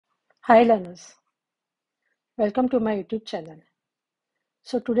Hi learners, welcome to my YouTube channel.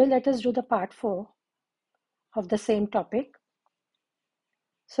 So today let us do the part 4 of the same topic.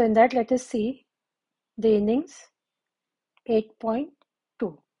 So in that let us see the innings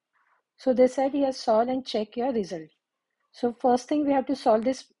 8.2. So they said here solve and check your result. So first thing we have to solve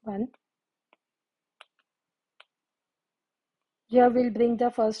this one. Here we'll bring the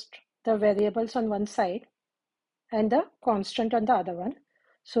variables on one side and the constant on the other one.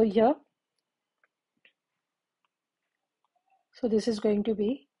 So here, so this is going to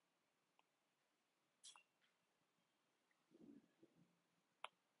be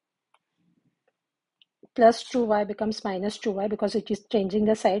plus 2y becomes minus 2y because it is changing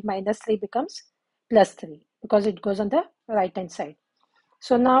the side. Minus 3 becomes plus 3 because it goes on the right hand side.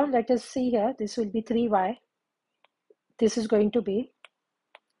 So now let us see here, this will be 3y. This is going to be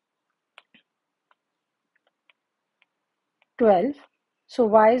 12. So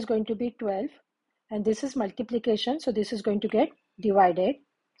y is going to be 12 and this is multiplication. So this is going to get divided.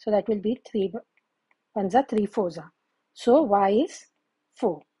 So that will be 3 ones are 3 fours are. So y is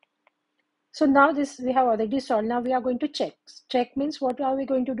 4. So now this we have already solved. Now we are going to check. Check means what are we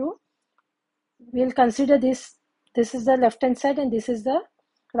going to do? We'll consider this. This is the left hand side and this is the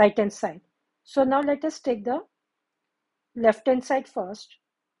right hand side. So now let us take the left hand side first.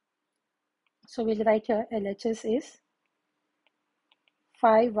 So we'll write here LHS is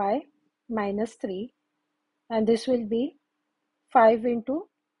 5y minus 3 and this will be 5 into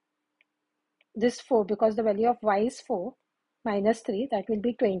this 4 because the value of y is 4 minus 3, that will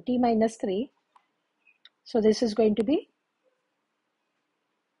be 20 minus 3. So this is going to be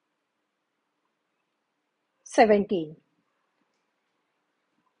 17.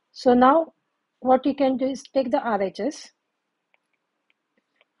 So now what you can do is take the RHS.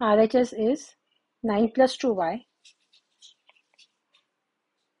 RHS is 9 plus 2y.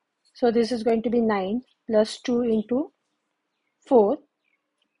 So this is going to be 9 plus 2 into 4.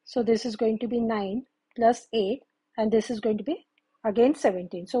 So this is going to be 9 plus 8 and this is going to be again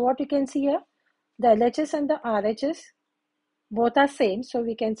 17. So what you can see here, the LHS and the RHS both are same. So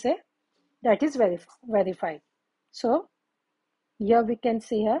we can say that is verified. So here we can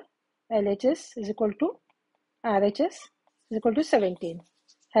see here LHS is equal to RHS is equal to 17.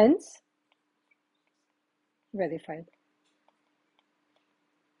 Hence verified.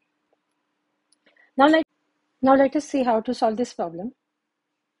 Now let us see how to solve this problem.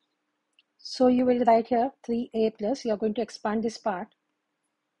 So you will write here 3a plus, you are going to expand this part.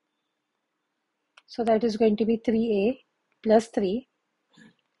 So that is going to be 3a plus 3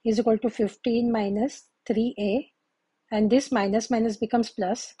 is equal to 15 minus 3a and this minus minus becomes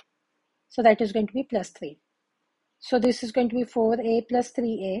plus. So that is going to be plus 3. So this is going to be 4a plus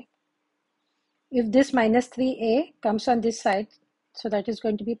 3a. If this minus 3a comes on this side, so that is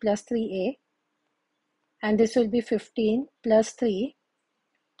going to be plus 3a and this will be 15 plus 3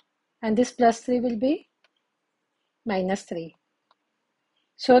 and this plus 3 will be minus 3.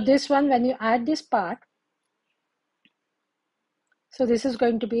 So this one, when you add this part, so this is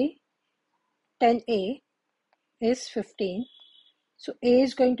going to be 10a is 15. So a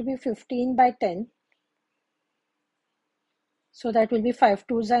is going to be 15 by 10. So that will be 5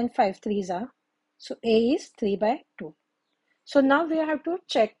 2s and 5 3s are. So a is 3 by 2. So now we have to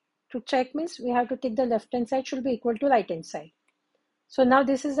check. To check means we have to take the left hand side should be equal to right hand side. So now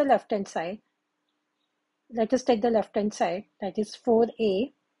this is the left hand side. Let us take the left hand side, that is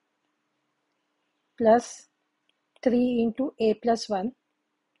 4a plus 3 into a plus 1.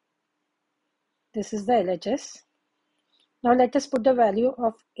 This is the LHS. Now let us put the value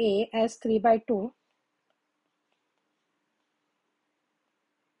of a as 3 by 2.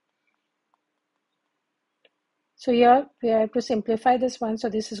 So here we have to simplify this one. So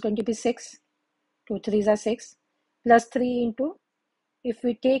this is going to be 6. 2 3s are 6 plus 3 into, if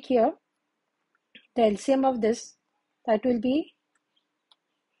we take here the LCM of this, that will be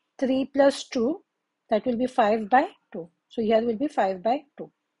 3 plus 2, that will be 5 by 2. So here will be 5 by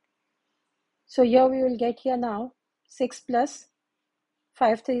 2. So here we will get here now 6 plus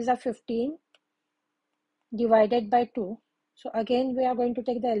 5 3s are 15 divided by 2. So again we are going to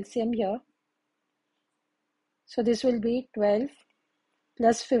take the LCM here. So this will be 12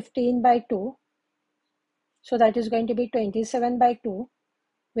 plus 15 by 2. So that is going to be 27 by 2,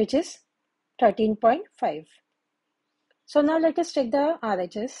 which is 13.5. So now let us take the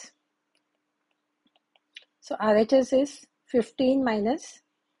RHS. So RHS is 15 minus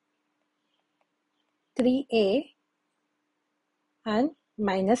 3a and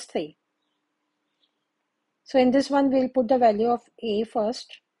minus 3. So in this one we'll put the value of a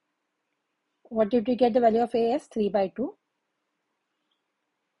first. What did we get the value of a as? 3 by 2.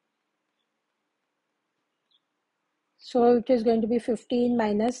 So it is going to be 15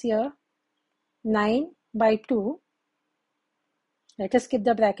 minus here 9 by 2. Let us skip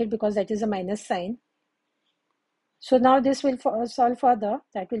the bracket because that is a minus sign. So now this will solve further.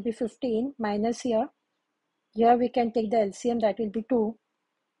 That will be 15 minus here. Here we can take the LCM, that will be 2.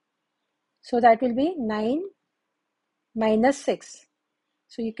 So that will be 9 minus 6.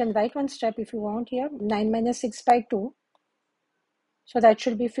 So you can write one step if you want here. 9 minus 6 by 2. So that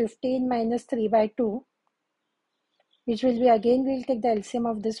should be 15 minus 3 by 2. Which will be, again we'll take the LCM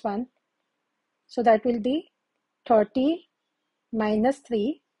of this one. So that will be 30 minus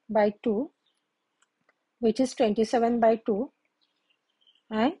 3 by 2. Which is 27 by 2.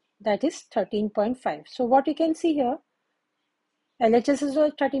 And that is 13.5. So what you can see here, LHS is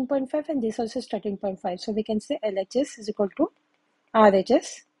 13.5 and this also is 13.5. So we can say LHS is equal to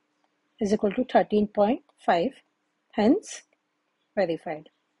RHS is equal to 13.5, hence verified.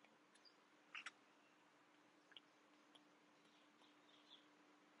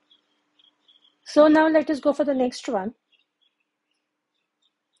 So now let us go for the next one.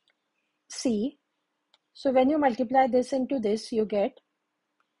 C. So when you multiply this into this, you get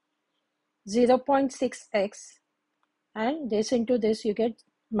 0.6x, and this into this, you get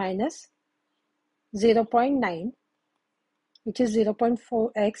minus 0.9, which is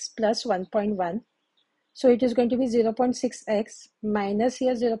 0.4x plus 1.1. So it is going to be 0.6x minus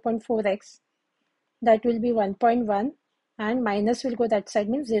here 0.4x. That will be 1.1, and minus will go that side,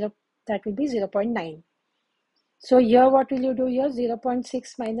 means 0. That will be 0.9. So here what will you do here?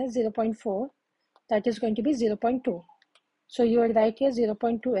 0.6 minus 0.4. That is going to be 0.2. So you will write here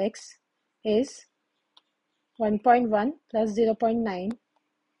 0.2x is 1.1 plus 0.9.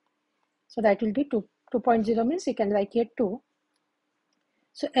 So that will be 2. 2.0 means you can write here 2.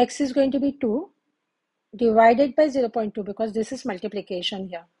 So x is going to be 2 divided by 0.2 because this is multiplication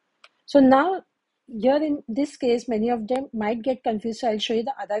here. So now here in this case, many of them might get confused. So I'll show you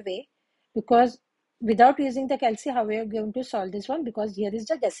the other way, because without using the calci, how we are going to solve this one, because here is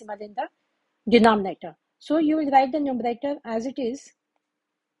the decimal in the denominator. So you will write the numerator as it is,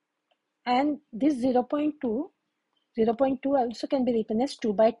 and this 0.2 also can be written as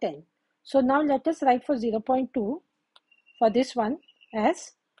 2 by 10. So now let us write for 0.2 for this one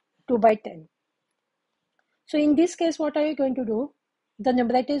as 2 by 10. So in this case, what are you going to do? The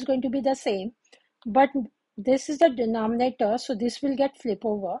numerator is going to be the same, but this is the denominator, so this will get flip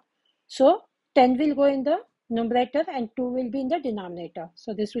over. So 10 will go in the numerator and 2 will be in the denominator.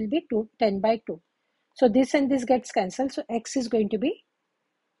 So this will be 10 by 2. So this and this gets cancelled. So x is going to be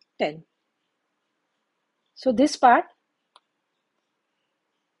 10. So this part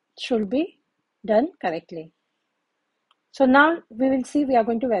should be done correctly. So now we will see, we are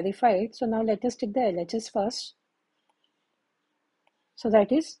going to verify it. So now let us take the LHS first. So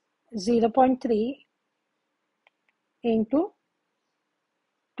that is 0.3 into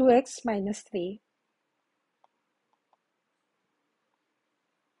 2x minus 3.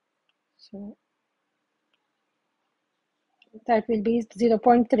 So that will be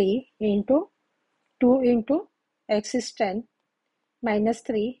 0.3 into 2 into x is 10 minus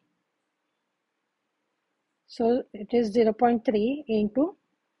 3. So it is 0.3 into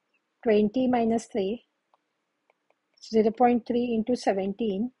 20 minus 3. 0.3 into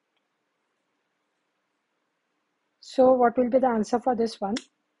 17. So what will be the answer for this one?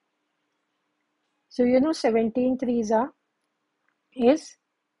 So you know 17 threes is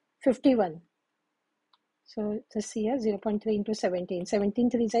 51. So just see here 0.3 into 17. 17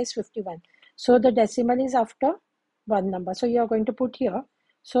 threes is 51. So the decimal is after one number. So you are going to put here.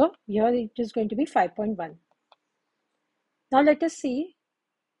 So here it is going to be 5.1. Now let us see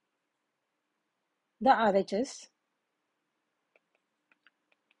the RHS.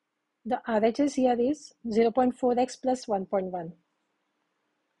 The RHS here is 0.4x plus 1.1.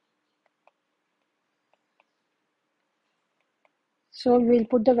 So we will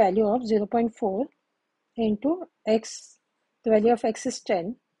put the value of 0.4 into x. The value of x is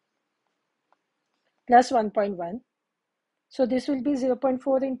 10 plus 1.1. So this will be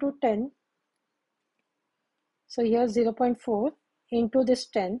 0.4 into 10. So here 0.4 into this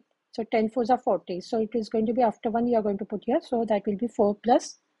 10. So 10 fours are 40. So it is going to be after 1 you are going to put here. So that will be 4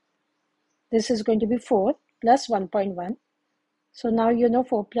 plus, this is going to be 4 plus 1.1. So now you know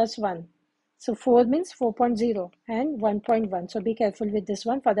 4 plus 1. So 4 means 4.0 and 1.1. So be careful with this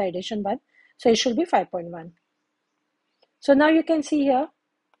one for the addition one. So it should be 5.1. So now you can see here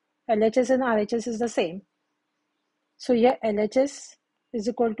LHS and RHS is the same. So here LHS is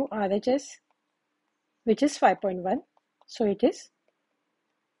equal to RHS, which is 5.1. So it is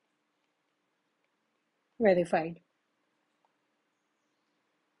verified.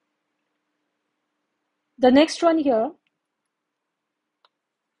 The next one here,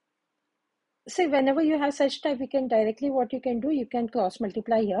 see, whenever you have such type, you can directly, what you can do, you can cross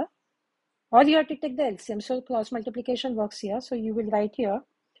multiply here, or you have to take the LCM. So cross multiplication works here. So you will write here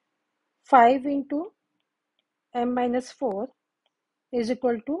 5 into m minus 4 is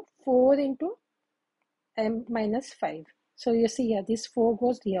equal to 4 into m minus 5. So you see here, this 4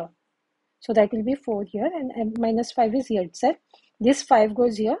 goes here. So that will be 4 here, and m minus 5 is here itself. This 5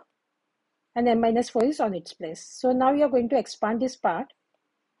 goes here, and m minus 4 is on its place. So now you are going to expand this part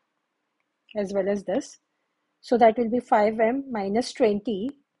as well as this. So that will be 5m minus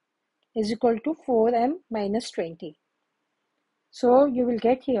 20 is equal to 4m minus 20. So you will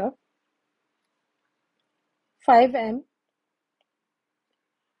get here 5m,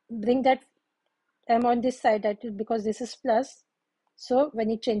 bring that m on this side, that is because this is plus. So when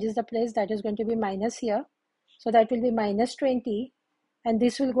it changes the place, that is going to be minus here. So that will be minus 20, and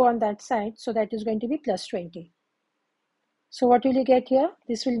this will go on that side. So that is going to be plus 20. So what will you get here?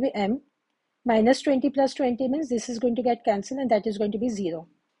 This will be m. Minus 20 plus 20 means this is going to get cancelled, and that is going to be 0.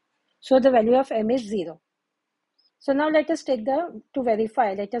 So the value of m is 0. So now let us take to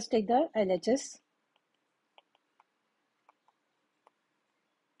verify, let us take the LHS.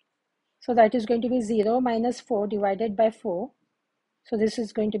 So that is going to be 0 minus 4 divided by 4. So this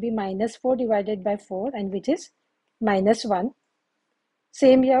is going to be minus 4 divided by 4, and which is minus 1.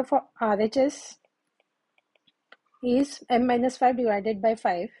 Same here for RHS is m minus 5 divided by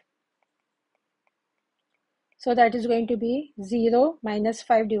 5. So that is going to be 0 minus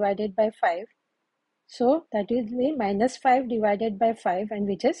 5 divided by 5. So that will be minus 5 divided by 5, and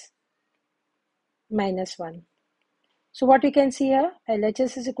which is minus 1. So what we can see here,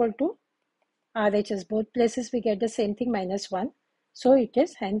 LHS is equal to RHS. Both places we get the same thing, minus 1. So it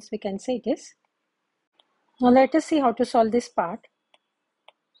is, hence we can say it is. Now let us see how to solve this part.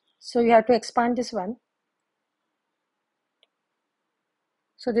 So you have to expand this one.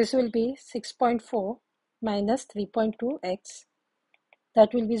 So this will be 6.4 minus 3.2x.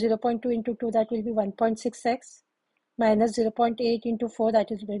 That will be 0.2 into 2, that will be 1.6x, minus 0.8 into 4,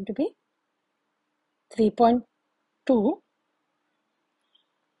 that is going to be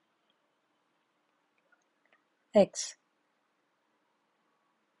 3.2x.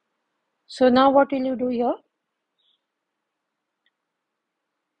 So now what will you do here?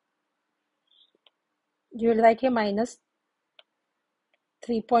 You will write here minus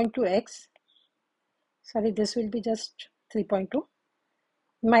 3.2x. Sorry, this will be just 3.2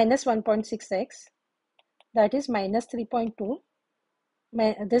 minus 1.6x. That is minus 3.2.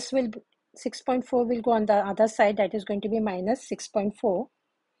 This will 6.4 will go on the other side. That is going to be minus 6.4.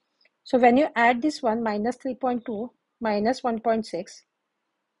 So when you add this one, minus 3.2 minus 1.6.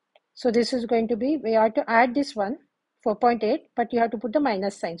 So this is going to be, we have to add this one, 4.8, but you have to put the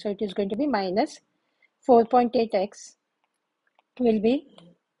minus sign. So it is going to be minus 4.8x will be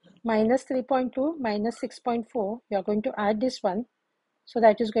minus 3.2 minus 6.4. We are going to add this one. So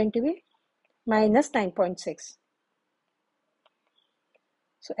that is going to be minus 9.6.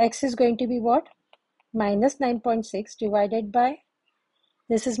 So x is going to be what? Minus 9.6 divided by,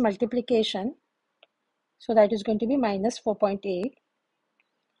 this is multiplication. So that is going to be minus 4.8.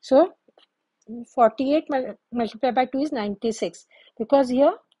 So 48 multiplied by 2 is 96. Because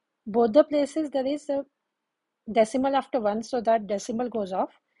here, both the places there is a decimal after 1. So that decimal goes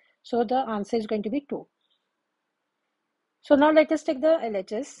off. So the answer is going to be 2. So now let us take the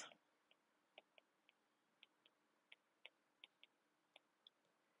LHS.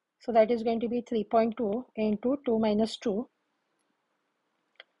 So that is going to be 3.2 into 2 minus 2.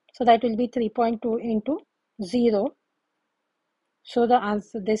 So that will be 3.2 into 0. So the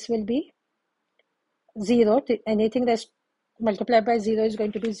answer, this will be 0. Anything that's multiplied by 0 is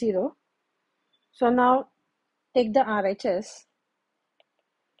going to be 0. So now take the RHS.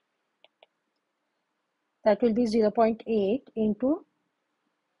 That will be 0.8 into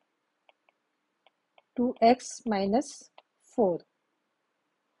 2x minus 4.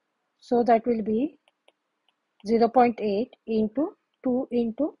 So that will be 0.8 into 2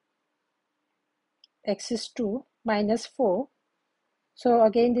 into x is 2 minus 4. So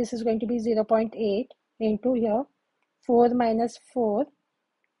again this is going to be 0.8 into here 4 minus 4,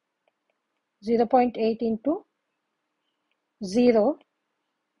 0.8 into 0.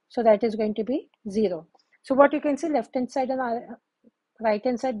 So that is going to be 0. So what you can see, left hand side and right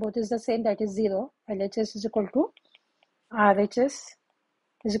hand side both is the same, that is 0. LHS is equal to RHS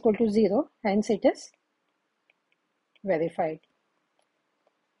is equal to 0, hence it is verified.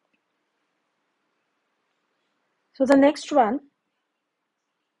 So the next one,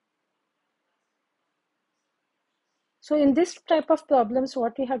 so in this type of problems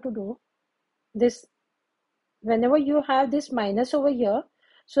what we have to do, this whenever you have this minus over here,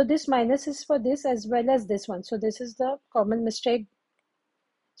 so this minus is for this as well as this one. So this is the common mistake.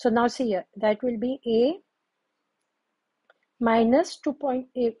 So now see here, that will be a minus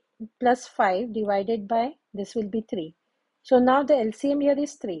 2.8 plus 5 divided by, this will be 3. So now the LCM here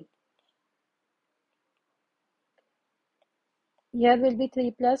is 3. Here will be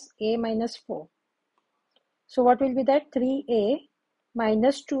 3 plus a minus 4. So what will be that? 3a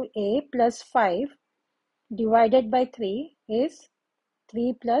minus 2a plus 5 divided by 3 is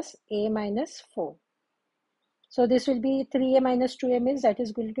 3 plus a minus 4. So this will be 3a minus 2a means that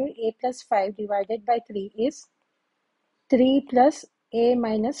is going to be a plus 5 divided by 3 is 3 plus a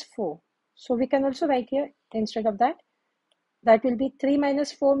minus 4. So we can also write here instead of that, that will be 3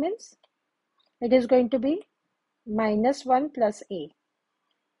 minus 4 means it is going to be minus 1 plus a.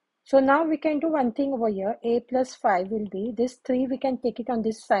 So now we can do one thing over here. A plus 5 will be this 3, we can take it on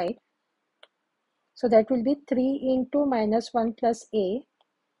this side. So that will be 3 into minus 1 plus a.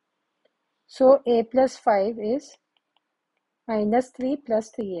 So a plus 5 is minus 3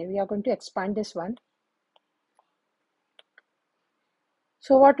 plus 3a. We are going to expand this one.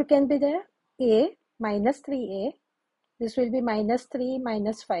 So what can be there? A minus 3a. This will be minus 3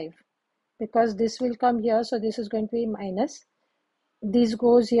 minus 5. Because this will come here, so this is going to be minus. This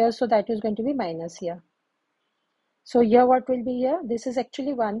goes here, so that is going to be minus here. So here what will be here? This is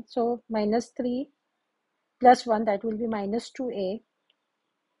actually 1. So minus 3 plus 1, that will be minus 2a.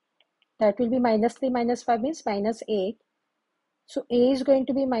 That will be minus 3 minus 5 means minus 8. So a is going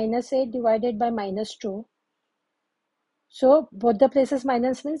to be minus 8 divided by minus 2. So both the places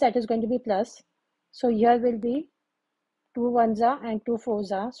minus means that is going to be plus. So here will be 2 ones are and 2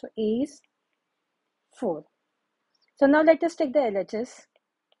 fours are. So a is 4. So now let us take the LHS.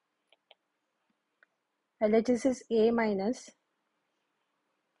 LHS is a minus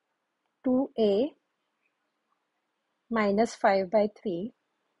 2a minus 5 by 3.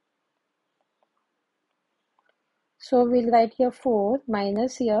 So we'll write here 4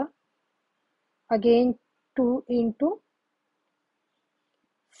 minus here again 2 into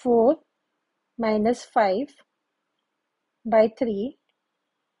 4 minus 5 by 3.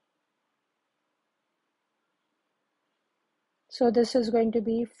 So this is going to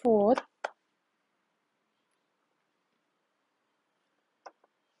be 4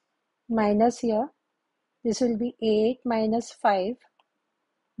 minus here. This will be 8 minus 5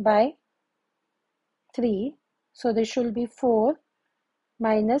 by 3. So this should be 4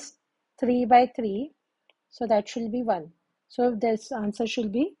 minus 3 by 3. So that should be 1. So this answer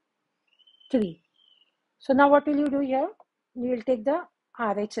should be 3. So now what will you do here? You will take the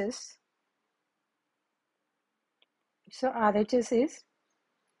RHS. So RHS is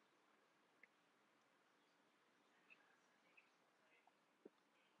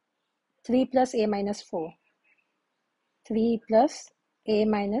 3 plus a minus 4. 3 plus a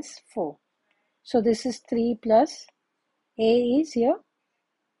minus 4. So this is 3 plus a is here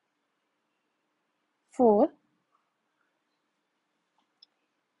 4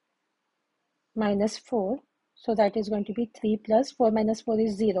 minus 4. So that is going to be 3 plus 4 minus 4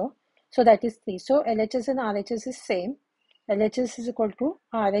 is 0. So that is 3. So LHS and RHS is same. LHS is equal to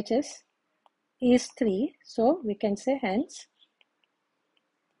RHS is 3. So we can say hence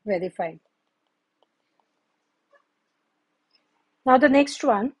verified. Now the next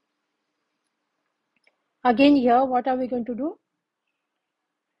one. Again here, what are we going to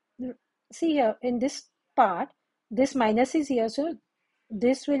do? See here in this part, this minus is here. So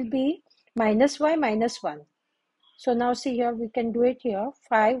this will be minus y minus 1. So now see here, we can do it here.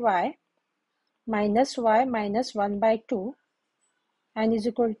 5y minus y minus 1 by 2 and is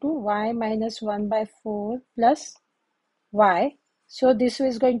equal to y minus 1 by 4 plus y. So this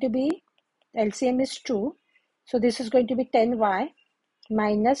is going to be, LCM is 2. So this is going to be 10y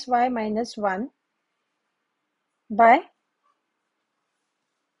minus y minus 1 by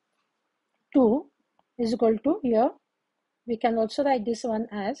 2 is equal to, here we can also write this one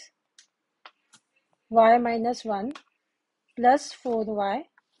as y minus 1 plus 4y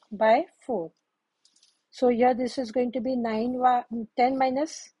by 4. So here this is going to be 9y, 10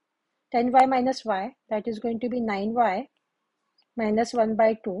 minus 10y minus y, that is going to be 9y minus 1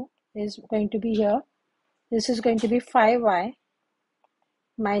 by 2 is going to be here. This is going to be 5y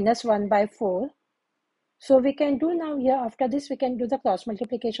minus 1 by 4. So we can do now here, after this we can do the cross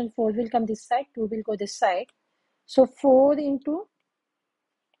multiplication. 4 will come this side, 2 will go this side. So 4 into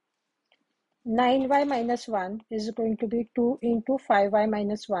 9y minus 1 is going to be 2 into 5y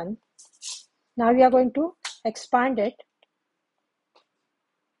minus 1. Now we are going to expand it.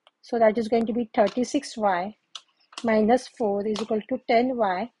 So that is going to be 36y minus 4 is equal to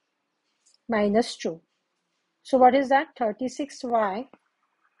 10y minus 2. So what is that? 36y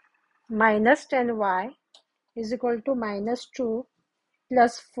minus 10y is equal to minus 2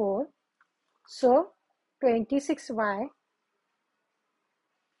 plus 4. So 26y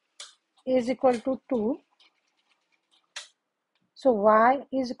is equal to 2. So y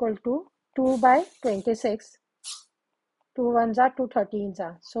is equal to 2 by 26. 2 ones are 2 13s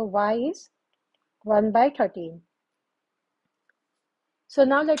are. So y is 1 by 13. So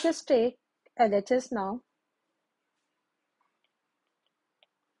now let us take LHS now.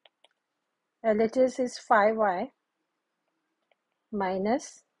 LHS is 5y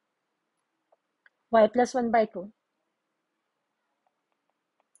minus y plus 1 by 2.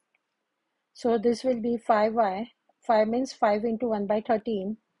 So this will be 5y. 5 means 5 into 1 by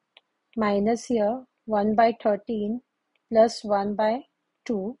 13 minus here 1 by 13 plus 1 by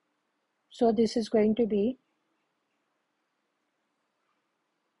 2. So this is going to be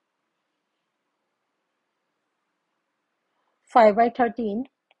 5 by 13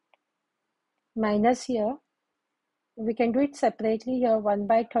 minus here, we can do it separately here, 1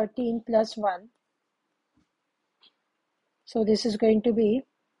 by 13 plus 1. So this is going to be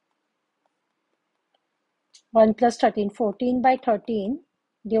 1 plus 13, 14 by 13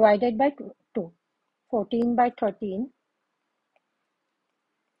 divided by 2. 14 by 13,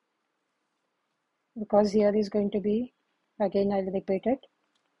 because here is going to be, again I'll repeat it.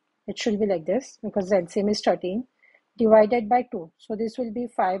 It should be like this because the LCM is 13 divided by 2. So this will be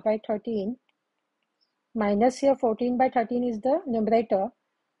 5 by 13 minus here 14 by 13 is the numerator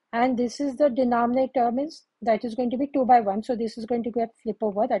and this is the denominator, means that is going to be 2 by 1. So this is going to get flip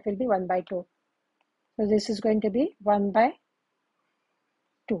over, that will be 1 by 2. So this is going to be 1 by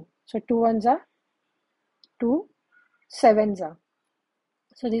 2. So 2 ones are 2 sevens are.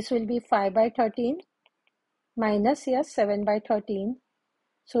 So this will be 5 by 13 minus here 7 by 13.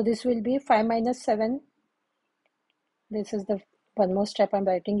 So this will be 5 minus 7. This is the one more step I'm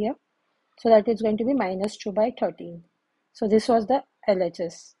writing here. So that is going to be minus 2 by 13. So this was the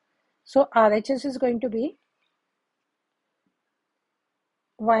LHS. So RHS is going to be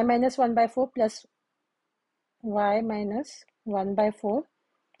y minus 1 by 4 plus y minus 1 by 4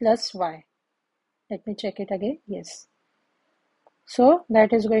 plus y. Let me check it again. Yes. So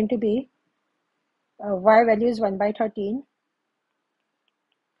that is going to be y value is 1 by 13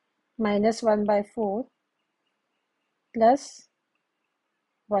 minus 1 by 4 plus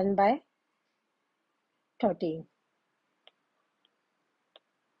 1 by 13.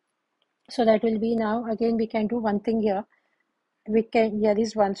 So that will be, now again we can do one thing here. We can, here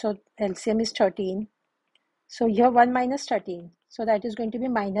is 1, so LCM is 13. So here 1 minus 13. So that is going to be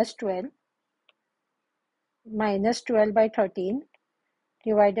minus 12. Minus 12 by 13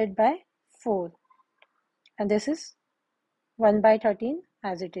 divided by 4. And this is 1 by 13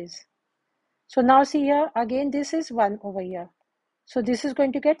 as it is. So now see here, again this is 1 over here. So this is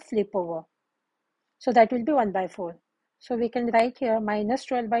going to get flip over. So that will be 1 by 4. So we can write here minus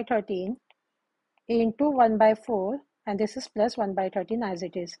 12 by 13 into 1 by 4, and this is plus 1 by 13 as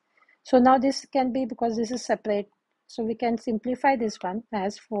it is. So now this can be, because this is separate, so we can simplify this one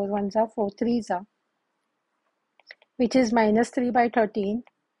as 4 ones are 4 threes are, which is minus 3 by 13,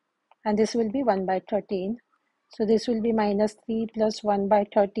 and this will be 1 by 13. So this will be minus 3 plus 1 by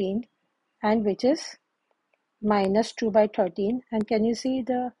 13, and which is minus 2 by 13. And can you see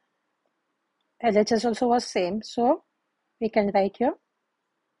the LHS also was same, so we can write here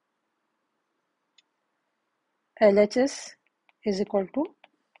LHS is equal to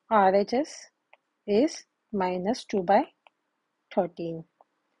RHS is minus 2 by 13.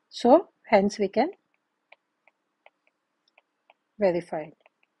 So hence we can verify it.